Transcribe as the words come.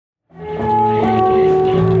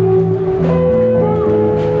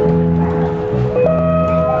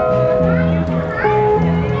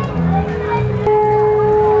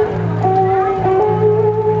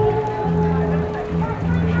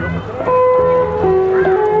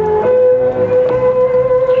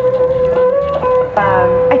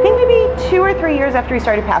years after we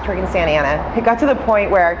started Patchwork in Santa Ana, it got to the point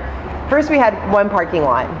where first we had one parking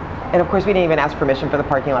lot. And of course, we didn't even ask permission for the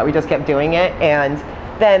parking lot. We just kept doing it. And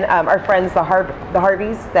then our friends, the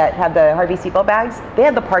Harveys that had the Harvey seatbelt bags, they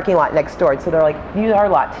had the parking lot next door. So they're like, use our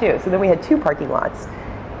lot too. So then we had 2 parking lots.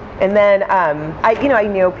 And then I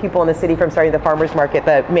knew people in the city from starting the farmers market.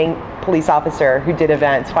 The main police officer who did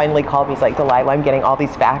events finally called me. He's like, Delilah, I'm getting all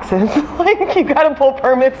these faxes. Like, you got to pull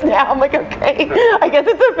permits now. I'm like, okay, I guess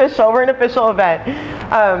it's official. We're an official event.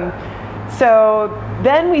 So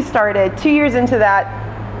then we started 2 years into that.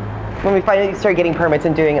 When we finally started getting permits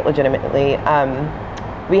and doing it legitimately,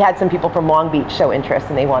 we had some people from Long Beach show interest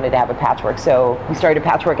and they wanted to have a Patchwork. So we started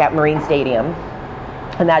Patchwork at Marine Stadium,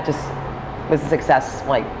 and that just was a success,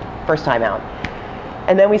 like first time out.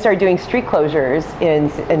 And then we started doing street closures in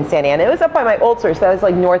Santa Ana. It was up by my old store, so that was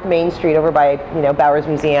like North Main Street over by Bowers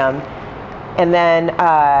Museum. And then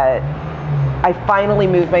I finally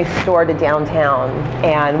moved my store to downtown,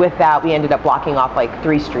 and with that we ended up blocking off like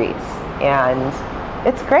 3 streets. And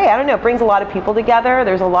it's great. I don't know, it brings a lot of people together.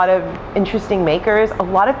 There's a lot of interesting makers. A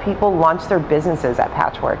lot of people launch their businesses at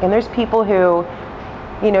Patchwork. And there's people who,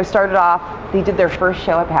 started off, they did their first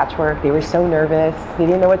show at Patchwork. They were so nervous. They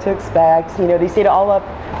didn't know what to expect. They stayed all up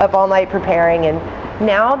all night preparing. And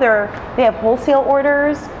now they have wholesale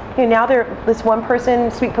orders. Now this one person,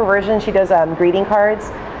 Sweet Perversion, she does greeting cards.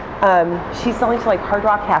 She's selling to like Hard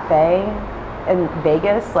Rock Cafe in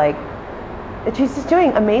Vegas. She's just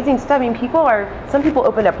doing amazing stuff. I mean, some people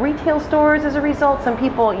opened up retail stores as a result. Some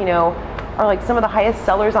people, are like some of the highest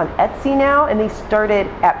sellers on Etsy now, and they started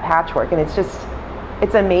at Patchwork. And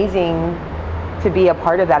it's amazing to be a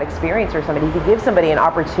part of that experience for somebody, to give somebody an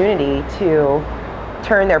opportunity to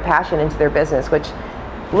turn their passion into their business, which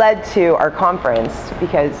led to our conference.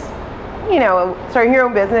 Because, starting your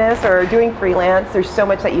own business or doing freelance, there's so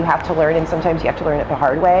much that you have to learn, and sometimes you have to learn it the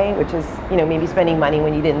hard way, which is, maybe spending money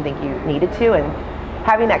when you didn't think you needed to, and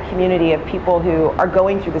having that community of people who are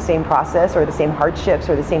going through the same process or the same hardships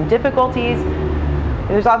or the same difficulties.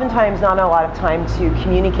 There's oftentimes not a lot of time to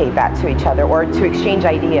communicate that to each other or to exchange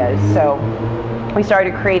ideas. So we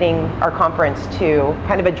started creating our conference to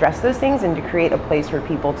kind of address those things and to create a place for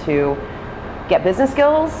people to get business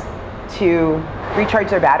skills, to recharge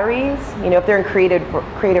their batteries. If they're in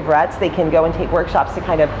creative ruts, they can go and take workshops to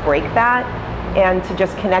kind of break that, and to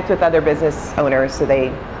just connect with other business owners so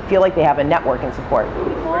they feel like they have a network and support.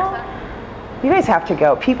 You guys have to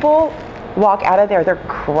go. People walk out of there, they're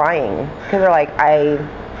crying because they're like, I'm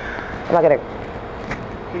not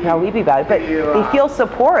gonna weepy about it, but they feel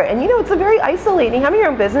support. And it's a very isolating, having your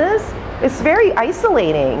own business, it's very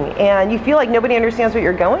isolating, and you feel like nobody understands what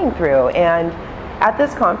you're going through. And at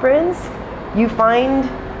this conference, you find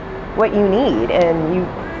what you need, and you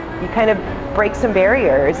kind of break some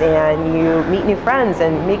barriers, and you meet new friends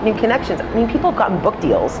and make new connections. I mean, people have gotten book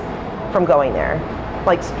deals from going there.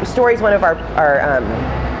 Like Story's one of our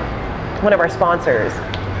sponsors,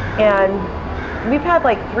 and we've had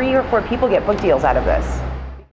like 3 or 4 people get book deals out of this.